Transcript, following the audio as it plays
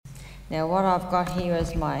Now what I've got here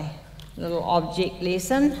is my little object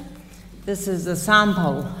lesson. This is a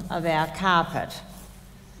sample of our carpet.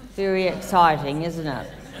 Very exciting, isn't it?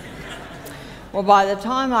 Well, by the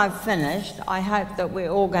time I've finished, I hope that we're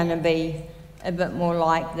all going to be a bit more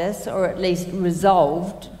like this, or at least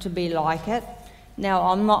resolved to be like it. Now,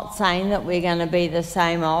 I'm not saying that we're going to be the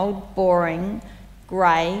same old, boring,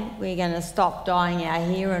 grey. We're going to stop dyeing our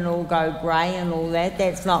hair and all go grey and all that.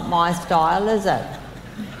 That's not my style, is it?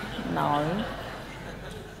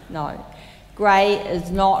 No. Grey is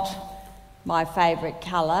not my favourite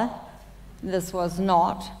colour. This was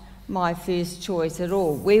not my first choice at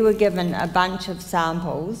all. We were given a bunch of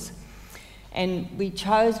samples and we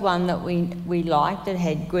chose one that we liked. It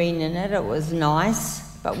had green in it, it was nice,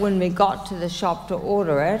 but when we got to the shop to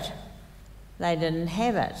order it, they didn't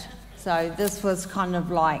have it. So this was kind of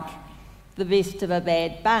like the best of a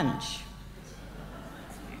bad bunch.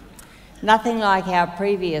 Nothing like our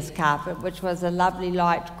previous carpet, which was a lovely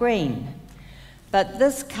light green. But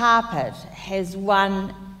this carpet has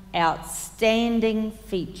one outstanding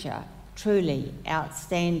feature, truly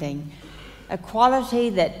outstanding. A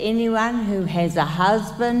quality that anyone who has a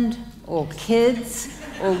husband or kids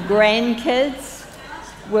or grandkids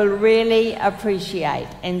will really appreciate,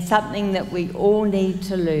 and something that we all need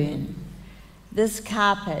to learn. This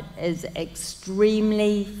carpet is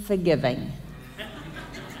extremely forgiving.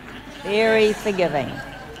 Very forgiving.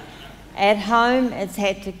 At home, it's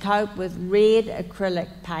had to cope with red acrylic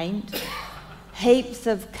paint, heaps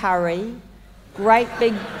of curry, great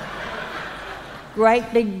big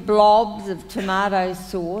blobs of tomato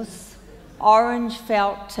sauce, orange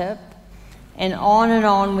felt tip, and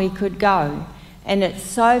on we could go. And it's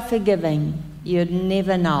so forgiving, you'd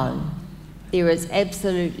never know. There is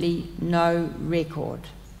absolutely no record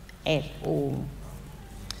at all.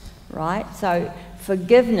 Right? So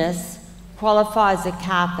forgiveness qualifies a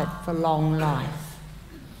carpet for long life.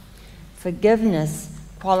 Forgiveness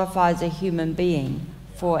qualifies a human being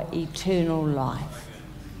for eternal life.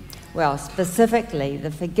 Well, specifically,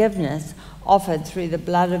 the forgiveness offered through the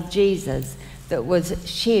blood of Jesus that was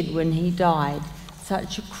shed when he died,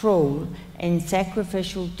 such a cruel and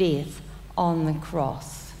sacrificial death on the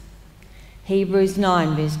cross. Hebrews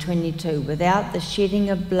 9 verse 22, without the shedding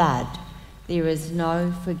of blood, there is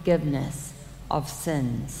no forgiveness of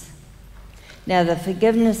sins. Now, the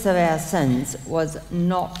forgiveness of our sins was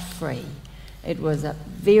not free. It was a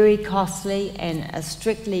very costly and a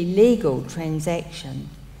strictly legal transaction.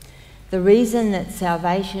 The reason that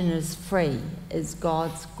salvation is free is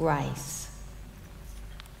God's grace.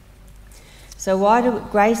 So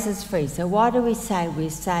grace is free. So why do we say we're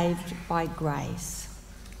saved by grace?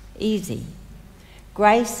 Easy.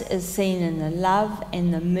 Grace is seen in the love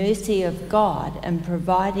and the mercy of God in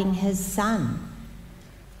providing his Son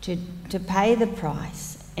to pay the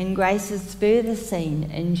price. And grace is further seen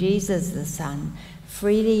in Jesus the Son,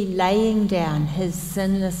 freely laying down his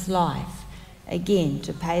sinless life, again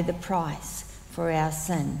to pay the price for our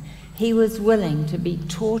sin. He was willing to be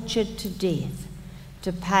tortured to death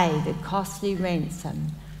to pay the costly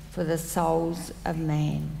ransom for the souls of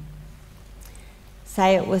man.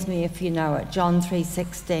 Say it with me if you know it. John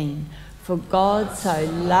 3:16. For God so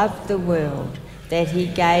loved the world that he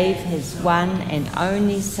gave his one and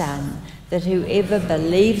only Son, that whoever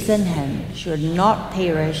believes in him should not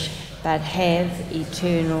perish but have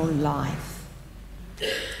eternal life.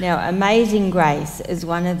 Now, Amazing Grace is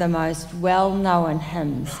one of the most well-known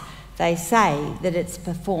hymns. They say that it's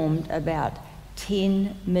performed about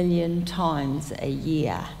 10 million times a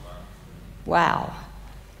year. Wow.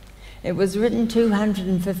 It was written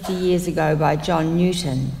 250 years ago by John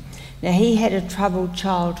Newton. Now, he had a troubled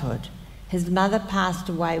childhood. His mother passed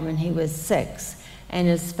away when he was 6, and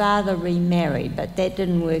his father remarried, but that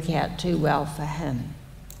didn't work out too well for him.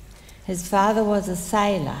 His father was a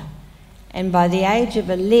sailor, and by the age of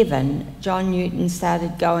 11, John Newton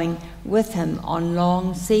started going with him on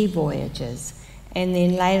long sea voyages, and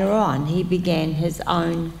then later on he began his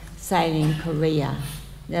own sailing career.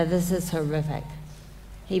 Now, this is horrific.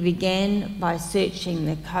 He began by searching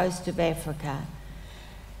the coast of Africa,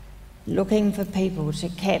 looking for people to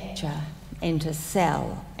capture and to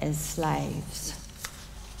sell as slaves.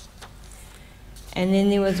 And then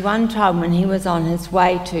there was one time when he was on his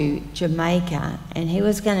way to Jamaica, and he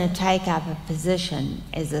was going to take up a position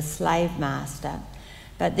as a slave master,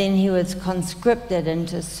 but then he was conscripted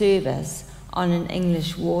into service on an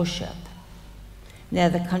English warship. Now,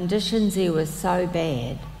 the conditions here were so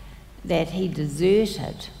bad that he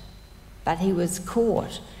deserted, but he was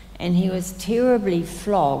caught and he was terribly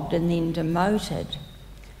flogged and then demoted.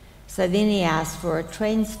 So then he asked for a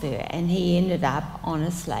transfer, and he ended up on a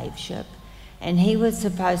slave ship, and he was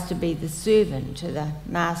supposed to be the servant to the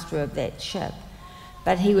master of that ship.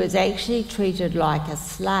 But he was actually treated like a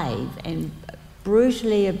slave and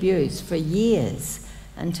brutally abused for years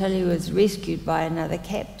until he was rescued by another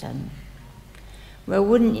captain. Well,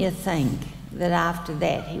 wouldn't you think that after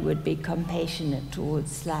that he would be compassionate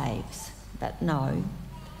towards slaves? But no.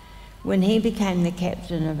 When he became the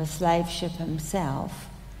captain of a slave ship himself,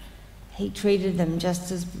 he treated them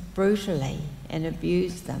just as brutally and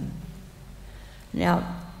abused them.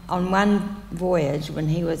 Now, on one voyage, when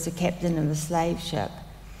he was the captain of a slave ship,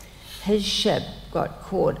 his ship got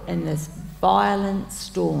caught in this violent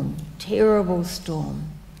storm, terrible storm.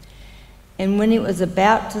 And when it was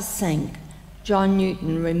about to sink, John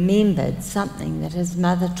Newton remembered something that his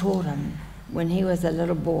mother taught him when he was a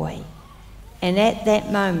little boy. And at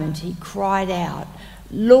that moment he cried out,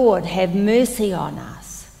 "Lord, have mercy on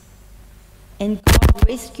us." And God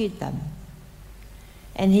rescued them.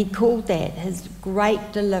 And he called that his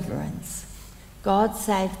great deliverance. God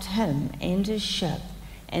saved him and his ship,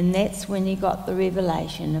 and that's when he got the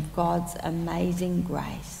revelation of God's amazing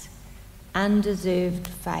grace, undeserved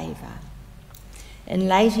favour. In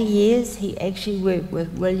later years, he actually worked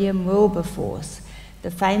with William Wilberforce,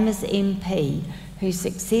 the famous MP who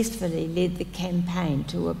successfully led the campaign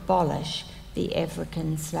to abolish the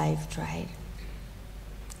African slave trade.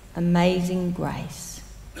 Amazing grace.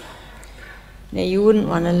 Now, you wouldn't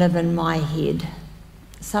want to live in my head.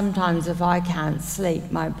 Sometimes if I can't sleep,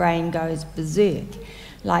 my brain goes berserk.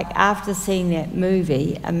 Like after seeing that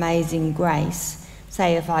movie, Amazing Grace,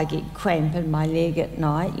 say if I get cramp in my leg at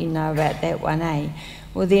night, you know about that one, eh?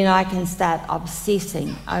 Well, then I can start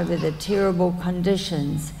obsessing over the terrible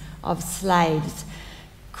conditions of slaves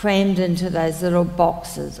crammed into those little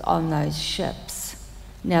boxes on those ships.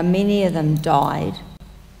 Now, many of them died,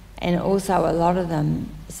 and also a lot of them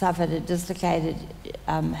suffered a dislocated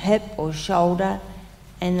hip or shoulder,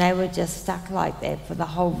 and they were just stuck like that for the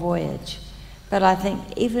whole voyage. But I think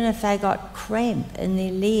even if they got cramp in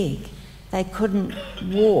their leg, they couldn't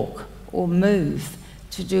walk or move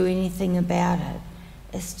to do anything about it.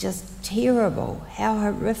 It's just terrible. How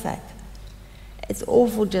horrific. It's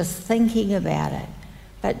awful just thinking about it.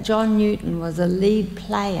 But John Newton was a lead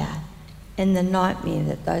player in the nightmare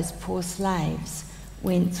that those poor slaves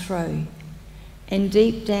went through. And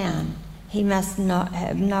deep down, he must not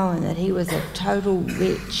have known that he was a total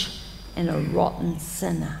wretch and a rotten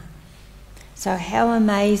sinner. So how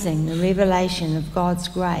amazing the revelation of God's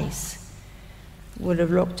grace would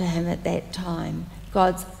have looked to him at that time.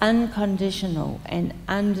 God's unconditional and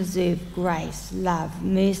undeserved grace, love,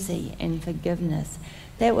 mercy, and forgiveness.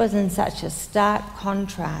 That was in such a stark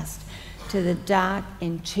contrast to the dark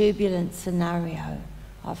and turbulent scenario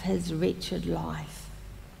of his wretched life.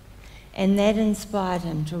 And that inspired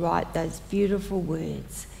him to write those beautiful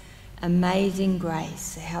words, "Amazing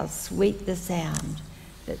grace, how sweet the sound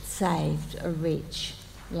that saved a wretch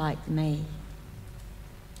like me."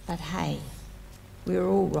 But hey, we're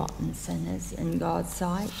all rotten sinners in God's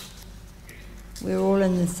sight. We're all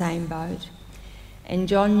in the same boat. And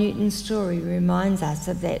John Newton's story reminds us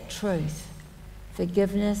of that truth.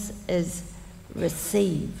 Forgiveness is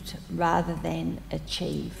received rather than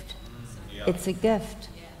achieved. It's a gift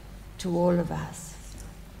to all of us.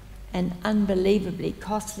 An unbelievably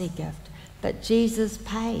costly gift. But Jesus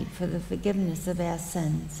paid for the forgiveness of our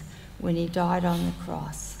sins when he died on the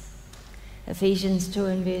cross. Ephesians 2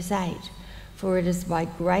 and verse 8, "For it is by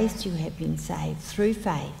grace you have been saved through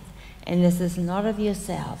faith, and this is not of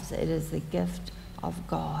yourselves, it is the gift of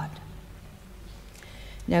God."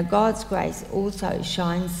 Now God's grace also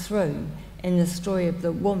shines through in the story of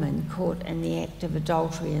the woman caught in the act of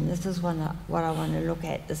adultery, and this is what I want to look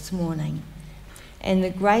at this morning. And the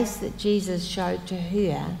grace that Jesus showed to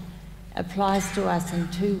her applies to us in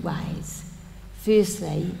two ways.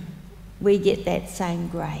 Firstly, we get that same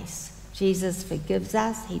grace. Jesus forgives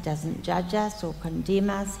us. He doesn't judge us or condemn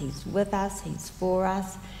us. He's with us. He's for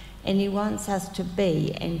us. And he wants us to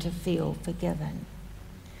be and to feel forgiven.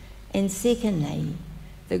 And secondly,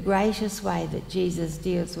 the gracious way that Jesus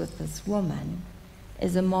deals with this woman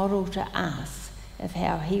is a model to us of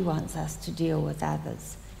how he wants us to deal with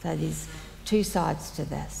others. So there's two sides to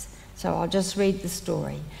this. So I'll just read the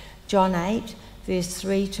story. John 8, verse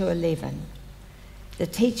 3 to 11. The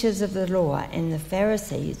teachers of the law and the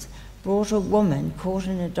Pharisees brought a woman caught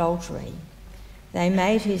in adultery. They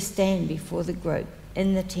made her stand before the group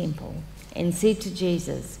in the temple and said to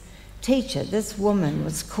Jesus, "Teacher, this woman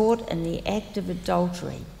was caught in the act of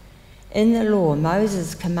adultery. In the law,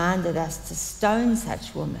 Moses commanded us to stone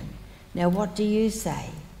such women. Now what do you say?"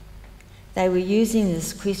 They were using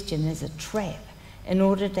this question as a trap in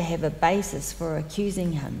order to have a basis for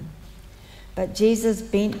accusing him. But Jesus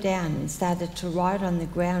bent down and started to write on the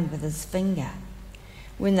ground with his finger.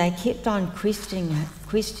 When they kept on questioning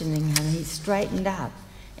him, he straightened up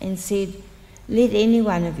and said, "Let any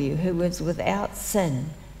one of you who is without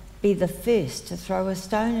sin be the first to throw a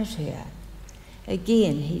stone at her."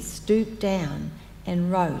 Again he stooped down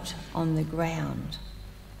and wrote on the ground.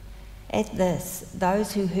 At this,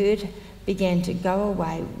 those who heard began to go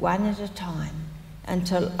away one at a time,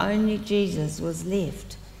 until only Jesus was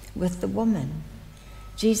left with the woman.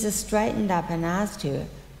 Jesus straightened up and asked her,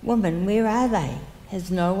 "Woman, where are they?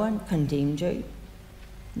 Has no one condemned you?"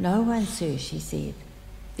 "No one, sir," she said.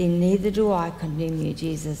 "Then neither do I condemn you,"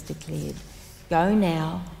 Jesus declared. "Go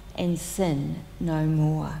now and sin no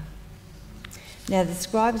more." Now the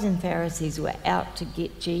scribes and Pharisees were out to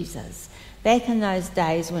get Jesus. Back in those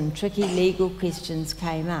days when tricky legal questions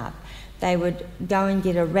came up, they would go and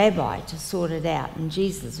get a rabbi to sort it out, and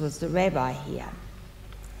Jesus was the rabbi here.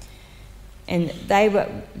 And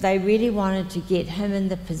they really wanted to get him in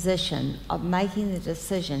the position of making the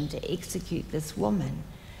decision to execute this woman.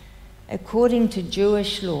 According to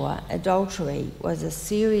Jewish law, adultery was a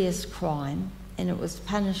serious crime and it was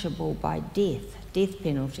punishable by death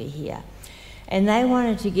penalty here. And they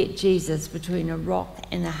wanted to get Jesus between a rock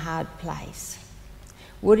and a hard place.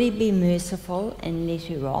 Would he be merciful and let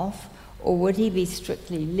her off, or would he be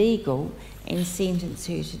strictly legal and sentence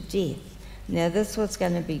her to death? Now this was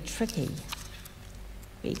going to be tricky,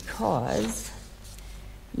 because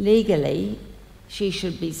legally she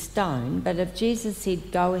should be stoned, but if Jesus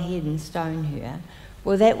said go ahead and stone her,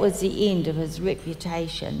 well, that was the end of his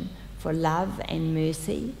reputation for love and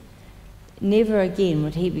mercy. Never again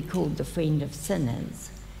would he be called the friend of sinners.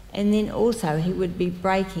 And then also he would be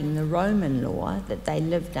breaking the Roman law that they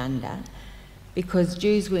lived under, because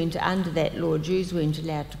under that law, Jews weren't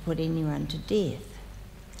allowed to put anyone to death.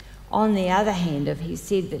 On the other hand, if he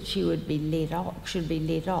said that she should be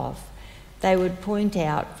let off, they would point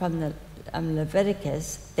out from the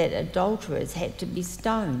Leviticus that adulterers had to be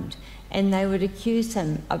stoned, and they would accuse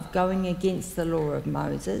him of going against the law of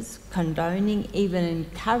Moses, condoning, even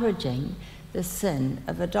encouraging the sin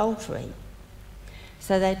of adultery.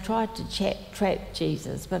 So they tried to trap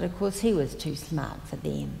Jesus, but of course he was too smart for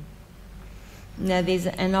them. Now there's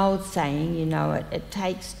an old saying, you know, it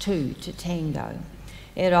takes two to tango.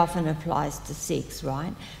 It often applies to sex,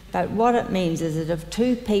 right? But what it means is that if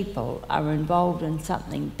two people are involved in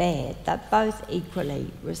something bad, they're both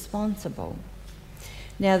equally responsible.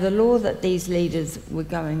 Now the law that these leaders were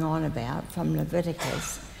going on about from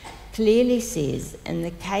Leviticus clearly says in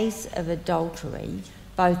the case of adultery,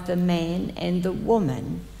 both the man and the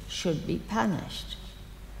woman should be punished.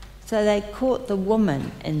 So they caught the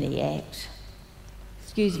woman in the act.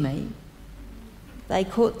 They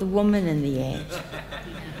caught the woman in the act,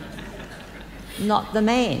 not the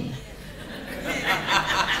man.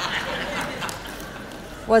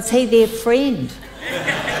 Was he their friend?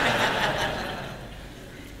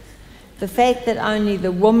 The fact that only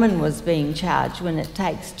the woman was being charged when it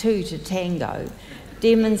takes two to tango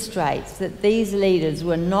demonstrates that these leaders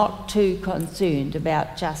were not too concerned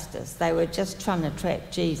about justice. They were just trying to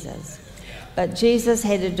trap Jesus. But Jesus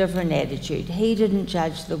had a different attitude. He didn't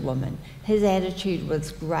judge the woman. His attitude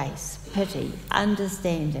was grace, pity,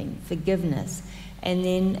 understanding, forgiveness, and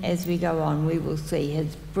then as we go on we will see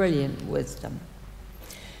his brilliant wisdom.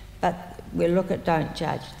 But we'll look at don't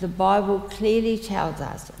judge. The Bible clearly tells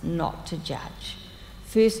us not to judge.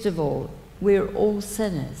 First of all, we're all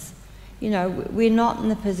sinners. You know, we're not in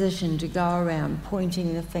the position to go around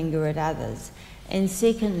pointing the finger at others. And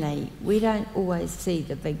secondly, we don't always see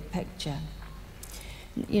the big picture.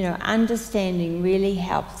 You know, understanding really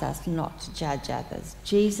helps us not to judge others.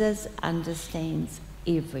 Jesus understands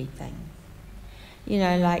everything. You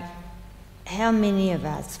know, like, how many of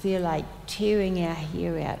us feel like tearing our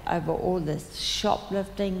hair out over all this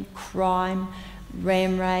shoplifting, crime,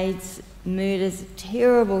 ram raids, murders,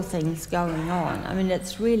 terrible things going on? I mean,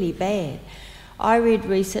 it's really bad. I read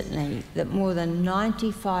recently that more than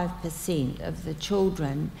 95% of the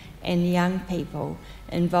children and young people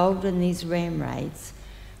involved in these ram raids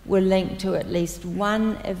were linked to at least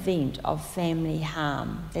one event of family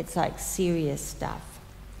harm. That's like serious stuff,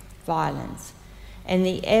 violence. And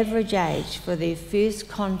the average age for their first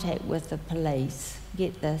contact with the police,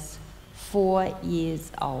 get this, 4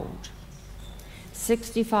 years old.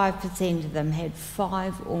 65% of them had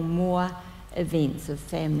 5 or more events of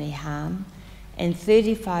family harm, and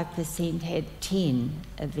 35% had 10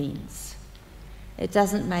 events. It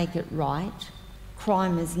doesn't make it right.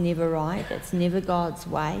 Crime is never right. It's never God's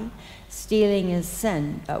way. Stealing is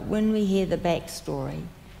sin, but when we hear the backstory,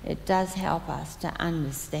 it does help us to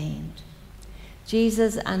understand.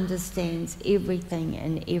 Jesus understands everything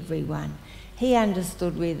and everyone. He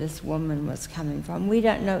understood where this woman was coming from. We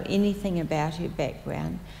don't know anything about her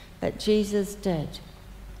background, but Jesus did,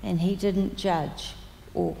 and he didn't judge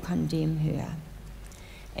or condemn her.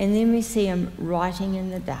 And then we see him writing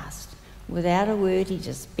in the dust. Without a word, he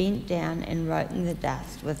just bent down and wrote in the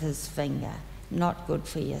dust with his finger. Not good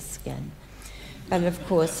for your skin. But of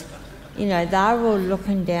course, you know, they're all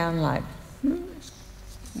looking down like,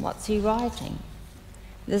 what's he writing?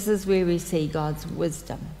 This is where we see God's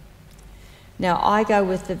wisdom. Now, I go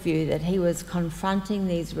with the view that he was confronting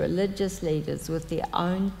these religious leaders with their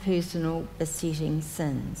own personal besetting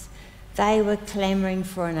sins. They were clamouring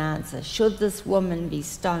for an answer. Should this woman be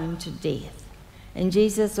stoned to death? And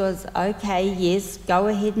Jesus was, okay, yes, go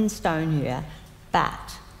ahead and stone her,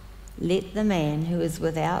 but let the man who is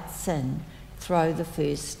without sin throw the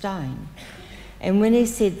first stone. And when he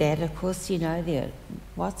said that, of course, you know,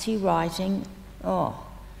 what's he writing? Oh.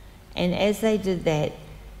 And as they did that,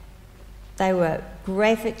 they were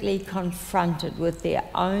graphically confronted with their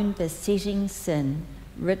own besetting sin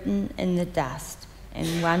written in the dust.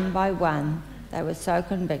 And one by one, they were so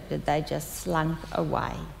convicted they just slunk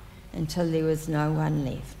away until there was no one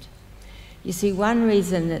left. You see, one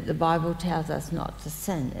reason that the Bible tells us not to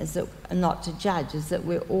sin, not to judge, is that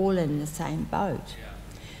we're all in the same boat.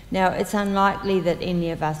 Now, it's unlikely that any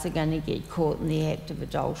of us are going to get caught in the act of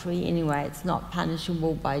adultery. Anyway, it's not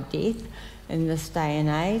punishable by death in this day and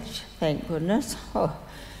age, thank goodness. Oh,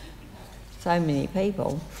 so many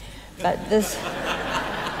people. But this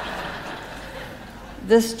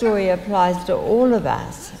story applies to all of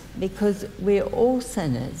us because we're all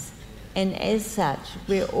sinners, and as such,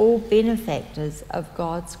 we're all benefactors of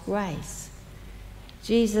God's grace.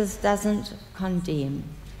 Jesus doesn't condemn.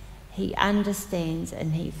 He understands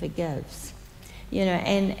and he forgives. You know,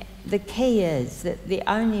 and the key is that the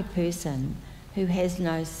only person who has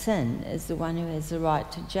no sin is the one who has the right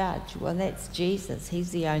to judge. Well, that's Jesus.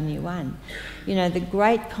 He's the only one. You know, the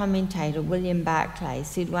great commentator William Barclay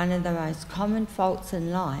said one of the most common faults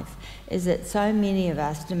in life is that so many of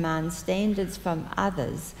us demand standards from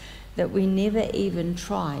others that we never even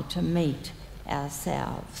try to meet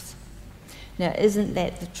ourselves. Now, isn't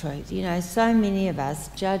that the truth? You know, so many of us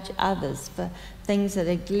judge others for things that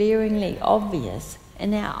are glaringly obvious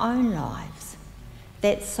in our own lives.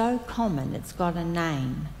 That's so common, it's got a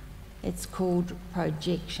name. It's called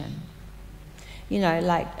projection. You know,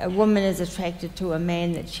 like a woman is attracted to a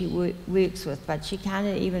man that she works with, but she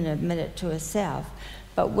can't even admit it to herself.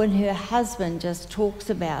 But when her husband just talks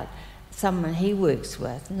about someone he works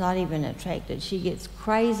with, not even attracted, she gets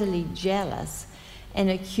crazily jealous and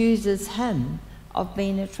accuses him of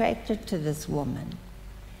being attracted to this woman.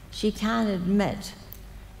 She can't admit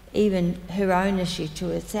even her own issue to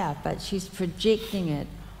herself, but she's projecting it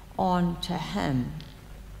onto him.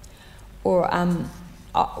 Or,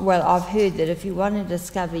 well, I've heard that if you want to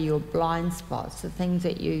discover your blind spots, the things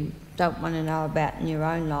that you don't want to know about in your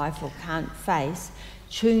own life or can't face,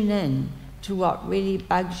 tune in to what really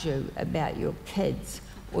bugs you about your kids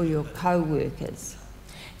or your co-workers.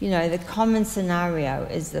 You know, the common scenario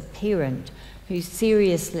is the parent who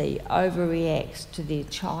seriously overreacts to their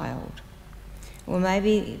child. Or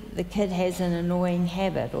maybe the kid has an annoying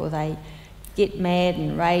habit, or they get mad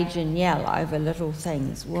and rage and yell over little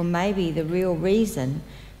things. Well, maybe the real reason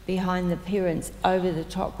behind the parent's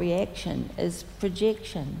over-the-top reaction is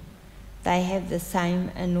projection. They have the same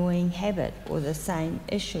annoying habit or the same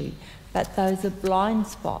issue, but those are blind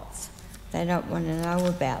spots. They don't want to know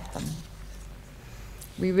about them.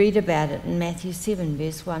 We read about it in Matthew 7,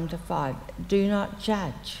 verse 1 to 5. Do not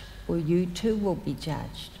judge, or you too will be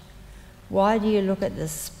judged. Why do you look at the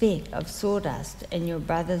speck of sawdust in your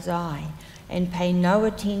brother's eye and pay no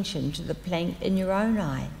attention to the plank in your own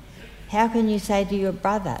eye? How can you say to your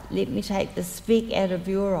brother, let me take the speck out of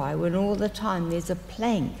your eye, when all the time there's a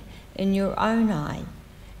plank in your own eye?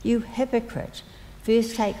 You hypocrite,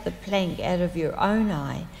 first take the plank out of your own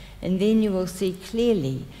eye, and then you will see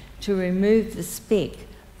clearly to remove the speck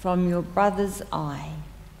from your brother's eye.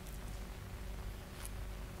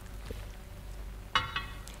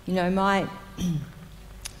 You know,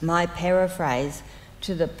 my paraphrase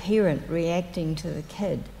to the parent reacting to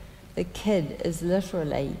the kid is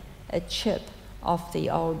literally a chip off the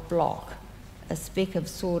old block, a speck of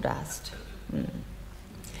sawdust.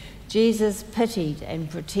 Jesus pitied and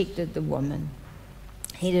protected the woman.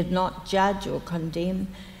 He did not judge or condemn,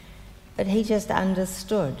 but he just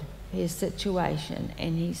understood her situation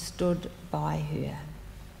and he stood by her.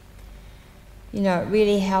 You know, it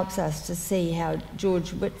really helps us to see how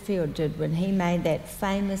George Whitefield did when he made that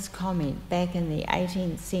famous comment back in the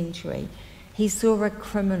 18th century. He saw a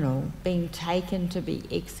criminal being taken to be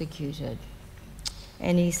executed.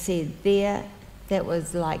 And he said there, that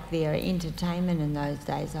was like their entertainment in those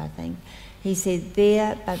days, I think. He said,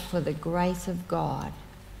 there, but for the grace of God,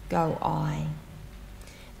 go I.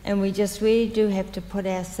 And we just really do have to put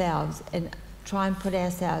ourselves and try and put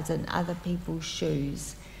ourselves in other people's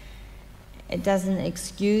shoes. It doesn't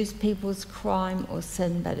excuse people's crime or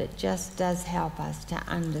sin, but it just does help us to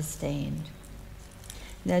understand.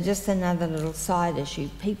 Now, just another little side issue.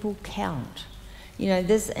 People count. You know,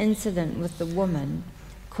 this incident with the woman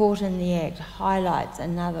caught in the act highlights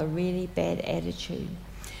another really bad attitude.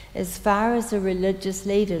 As far as the religious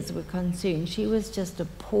leaders were concerned, she was just a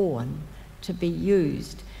pawn to be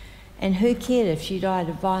used. And who cared if she died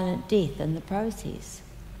a violent death in the process?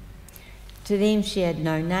 To them, she had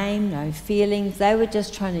no name, no feelings. They were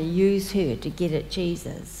just trying to use her to get at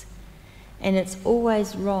Jesus. And it's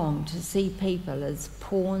always wrong to see people as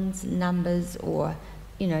pawns, numbers, or,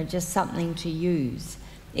 just something to use.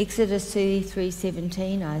 Exodus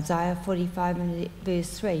 33:17, Isaiah 45 and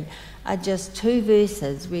verse 3 are just two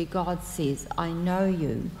verses where God says, I know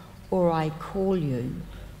you, or I call you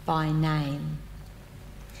by name.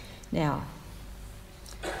 Now,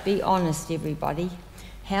 be honest, everybody.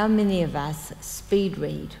 How many of us speed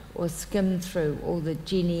read or skim through all the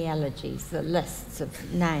genealogies, the lists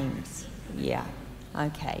of names? Yeah,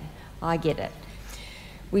 okay, I get it.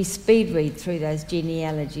 We speed read through those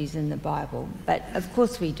genealogies in the Bible, but of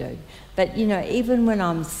course we do. But even when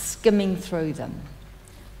I'm skimming through them,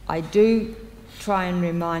 I do try and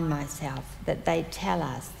remind myself that they tell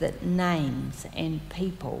us that names and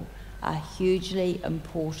people are hugely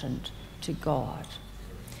important to God.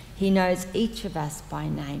 He knows each of us by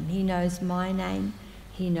name. He knows my name.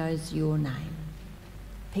 He knows your name.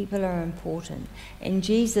 People are important. And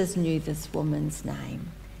Jesus knew this woman's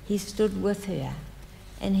name. He stood with her,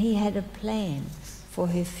 and he had a plan for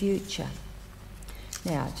her future.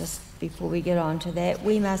 Now, just before we get on to that,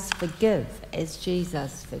 we must forgive as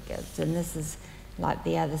Jesus forgives. And this is like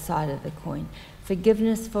the other side of the coin.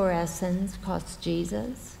 Forgiveness for our sins costs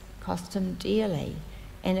Jesus, cost him dearly,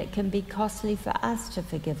 and it can be costly for us to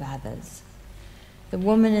forgive others. The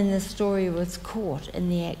woman in the story was caught in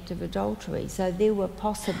the act of adultery, so there were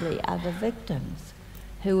possibly other victims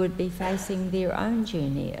who would be facing their own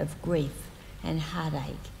journey of grief and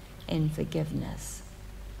heartache and forgiveness.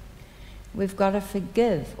 We've got to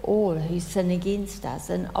forgive all who sin against us,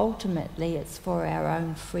 and ultimately it's for our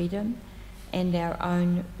own freedom and our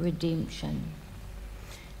own redemption.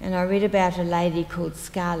 And I read about a lady called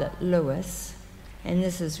Scarlett Lewis, and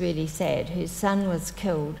this is really sad. Her son was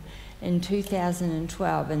killed in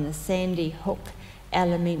 2012 in the Sandy Hook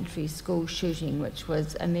Elementary School shooting, which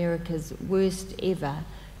was America's worst ever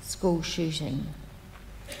school shooting.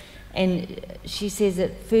 And she says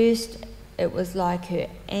at first it was like her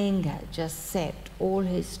anger just sapped all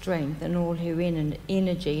her strength and all her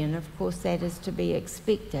energy, and of course that is to be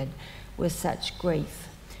expected with such grief.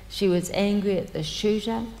 She was angry at the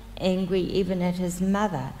shooter, angry even at his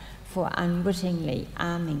mother for unwittingly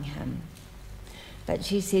arming him. But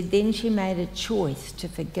she said then she made a choice to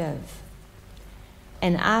forgive.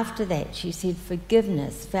 And after that, she said,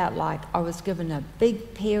 forgiveness felt like I was given a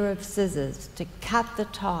big pair of scissors to cut the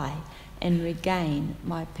tie and regain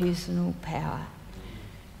my personal power.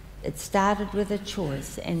 It started with a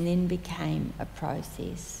choice and then became a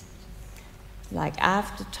process. Like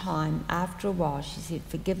after time, after a while, she said,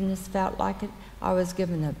 forgiveness felt like I was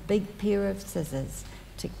given a big pair of scissors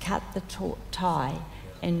to cut the tie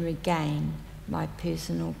and regain my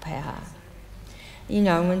personal power.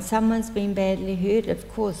 When someone's been badly hurt, of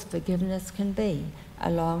course, forgiveness can be a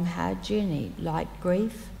long, hard journey. Like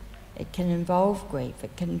grief, it can involve grief.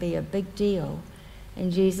 It can be a big deal.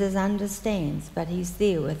 And Jesus understands, but he's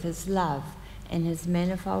there with his love and his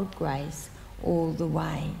manifold grace all the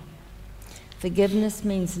way. Forgiveness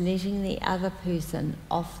means letting the other person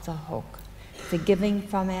off the hook, forgiving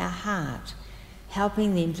from our heart,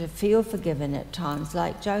 helping them to feel forgiven at times,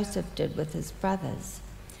 like Joseph did with his brothers.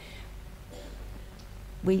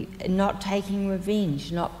 We not taking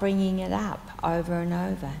revenge, not bringing it up over and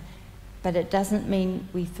over. But it doesn't mean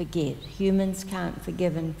we forget. Humans can't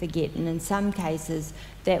forgive and forget, and in some cases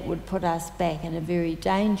that would put us back in a very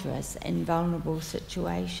dangerous and vulnerable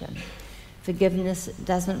situation. Forgiveness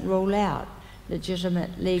doesn't rule out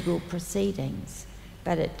legitimate legal proceedings,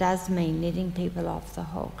 but it does mean letting people off the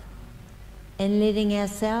hook and letting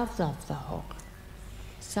ourselves off the hook.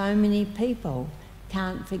 So many people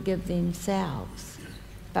can't forgive themselves,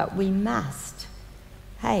 but we must.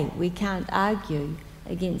 Hey, we can't argue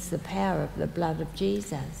against the power of the blood of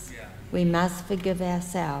Jesus. We must forgive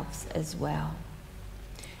ourselves as well.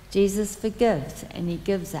 Jesus forgives, and he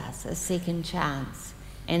gives us a second chance,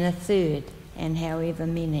 and a third, and however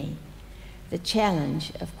many. The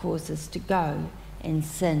challenge, of course, is to go and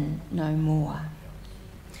sin no more.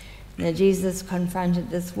 Now, Jesus confronted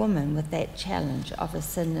this woman with that challenge of a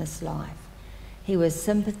sinless life. He was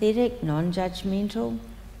sympathetic, non-judgmental.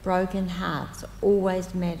 Broken hearts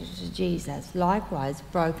always matter to Jesus. Likewise,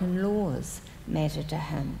 broken laws matter to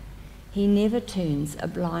him. He never turns a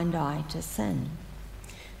blind eye to sin.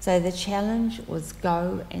 So the challenge was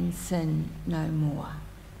go and sin no more.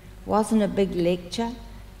 Wasn't a big lecture,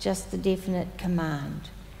 just a definite command.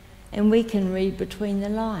 And we can read between the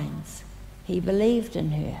lines. He believed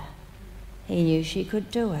in her. He knew she could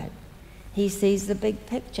do it. He sees the big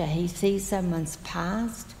picture. He sees someone's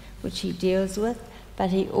past, which he deals with, but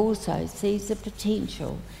he also sees the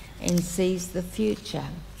potential and sees the future.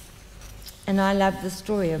 And I love the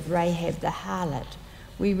story of Rahab the harlot.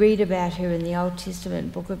 We read about her in the Old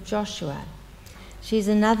Testament book of Joshua. She's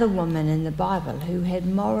another woman in the Bible who had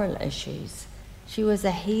moral issues. She was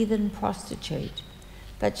a heathen prostitute,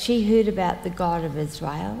 but she heard about the God of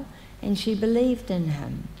Israel and she believed in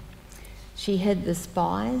him. She hid the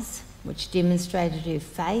spies, which demonstrated her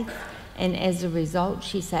faith, and as a result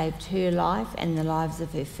she saved her life and the lives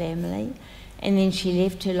of her family. And then she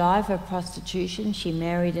left her life of prostitution. She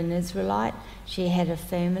married an Israelite. She had a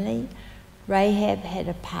family. Rahab had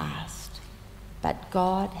a past, but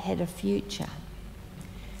God had a future.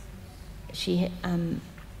 Then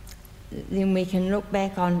we can look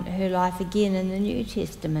back on her life again in the New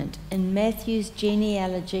Testament, in Matthew's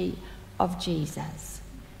genealogy of Jesus.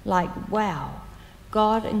 Like, wow,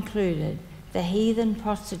 God included the heathen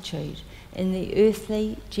prostitute in the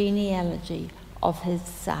earthly genealogy of his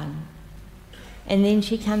son. And then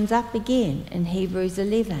she comes up again in Hebrews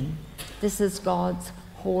 11. This is God's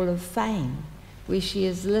Hall of Fame, where she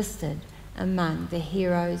is listed among the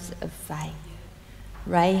heroes of faith.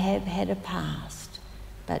 Rahab had a past,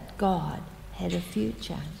 but God had a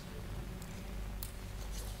future.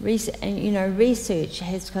 Research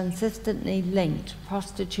has consistently linked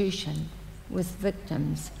prostitution with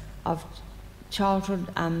victims of childhood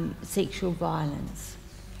sexual violence.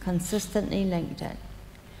 Consistently linked it.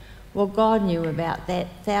 Well, God knew about that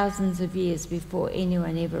thousands of years before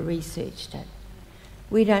anyone ever researched it.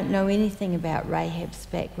 We don't know anything about Rahab's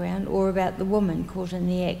background or about the woman caught in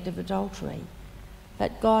the act of adultery.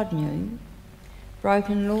 But God knew.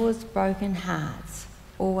 Broken laws, broken hearts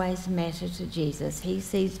always matter to Jesus. He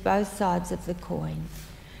sees both sides of the coin.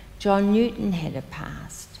 John Newton had a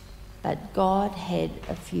past, but God had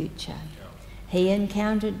a future. He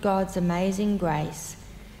encountered God's amazing grace,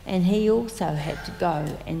 and he also had to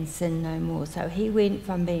go and sin no more. So he went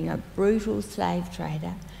from being a brutal slave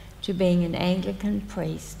trader to being an Anglican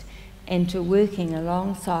priest and to working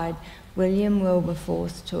alongside William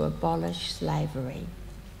Wilberforce to abolish slavery.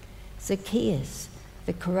 Zacchaeus,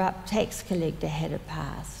 the corrupt tax collector, had a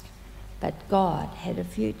past, but God had a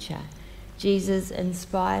future. Jesus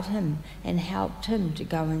inspired him and helped him to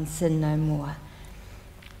go and sin no more.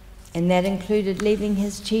 And that included leaving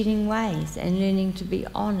his cheating ways and learning to be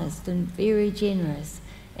honest and very generous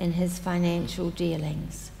in his financial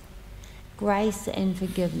dealings. Grace and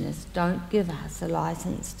forgiveness don't give us a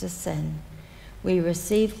license to sin. We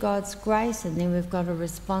receive God's grace, and then we've got a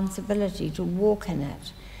responsibility to walk in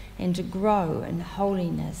it and to grow in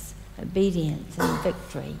holiness, obedience, and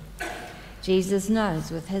victory. Jesus knows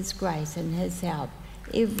with his grace and his help,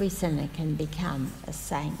 every sinner can become a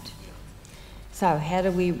saint. So how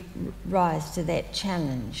do we rise to that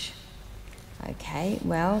challenge? Okay,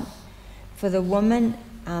 well, for the woman,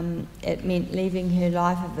 it meant leaving her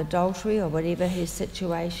life of adultery or whatever her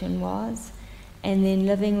situation was, and then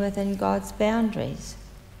living within God's boundaries.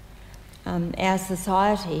 Our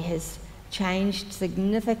society has changed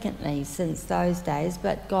significantly since those days,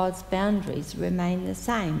 but God's boundaries remain the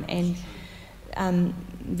same, and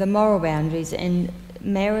the moral boundaries and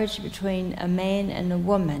marriage between a man and a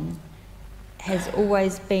woman has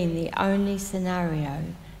always been the only scenario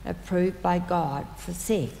approved by God for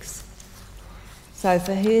sex. So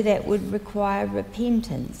for her that would require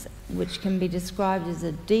repentance, which can be described as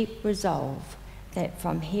a deep resolve that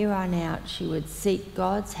from here on out she would seek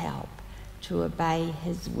God's help to obey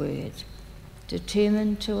his word,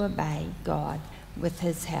 determined to obey God with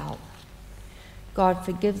his help. God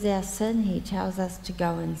forgives our sin. He tells us to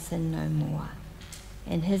go and sin no more.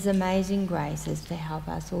 And his amazing grace is to help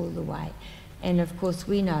us all the way. And of course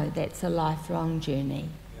we know that's a lifelong journey.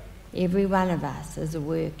 Every one of us is a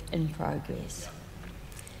work in progress.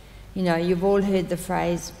 You know, you've all heard the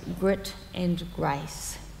phrase grit and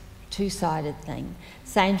grace, two-sided thing.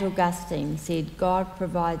 St. Augustine said, God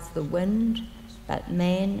provides the wind, but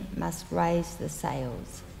man must raise the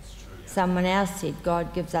sails. Someone else said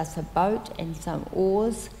God gives us a boat and some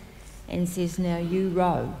oars and says, now you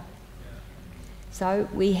row. So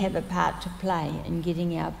we have a part to play in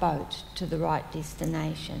getting our boat to the right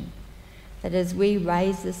destination. That as we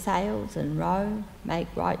raise the sails and row, make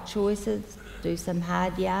right choices, do some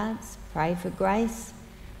hard yards, pray for grace,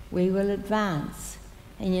 we will advance.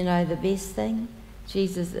 And you know the best thing?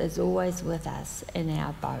 Jesus is always with us in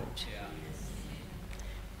our boat.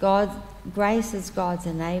 Grace is God's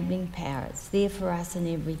enabling power. It's there for us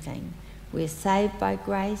in everything. We're saved by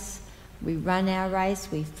grace. We run our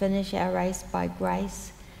race. We finish our race by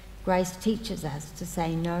grace. Grace teaches us to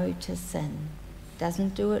say no to sin.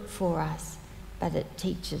 Doesn't do it for us, but it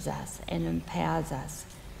teaches us and empowers us.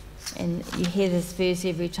 And you hear this verse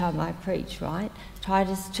every time I preach, right?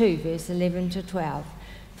 Titus 2, verse 11 to 12.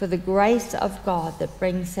 For the grace of God that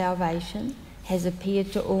brings salvation has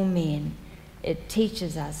appeared to all men. It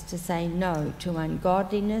teaches us to say no to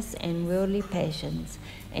ungodliness and worldly passions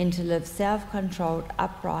and to live self-controlled,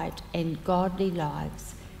 upright and godly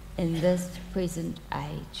lives in this present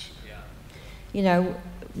age. You know,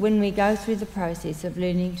 when we go through the process of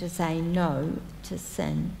learning to say no to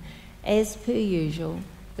sin, as per usual,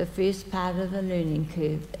 the first part of the learning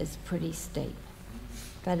curve is pretty steep,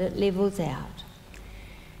 but it levels out.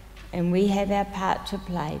 And we have our part to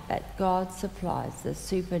play, but God supplies the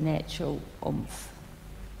supernatural oomph.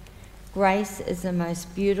 Grace is the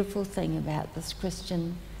most beautiful thing about this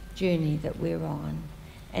Christian journey that we're on.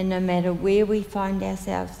 And no matter where we find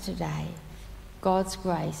ourselves today, God's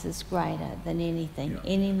grace is greater than anything,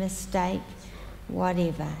 any mistake,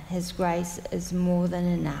 whatever. His grace is more than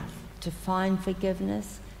enough to find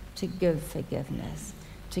forgiveness, to give forgiveness,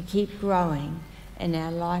 to keep growing in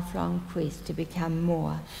our lifelong quest to become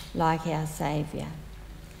more like our Saviour.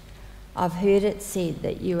 I've heard it said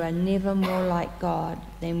that you are never more like God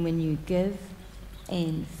than when you give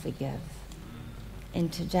and forgive.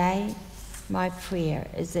 And today, my prayer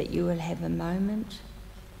is that you will have a moment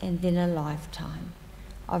and then a lifetime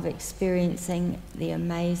of experiencing the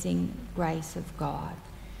amazing grace of God.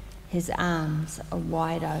 His arms are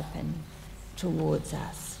wide open towards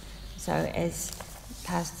us. So as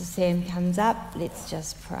Pastor Sam comes up, let's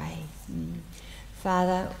just pray.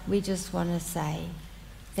 Father, we just want to say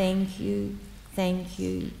thank you,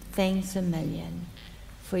 thanks a million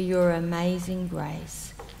for your amazing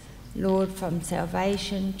grace. Lord, from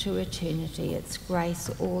salvation to eternity, it's grace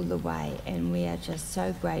all the way, and we are just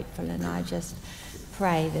so grateful, and I just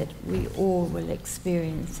pray that we all will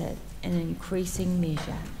experience it in increasing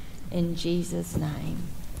measure. In Jesus' name,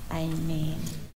 amen.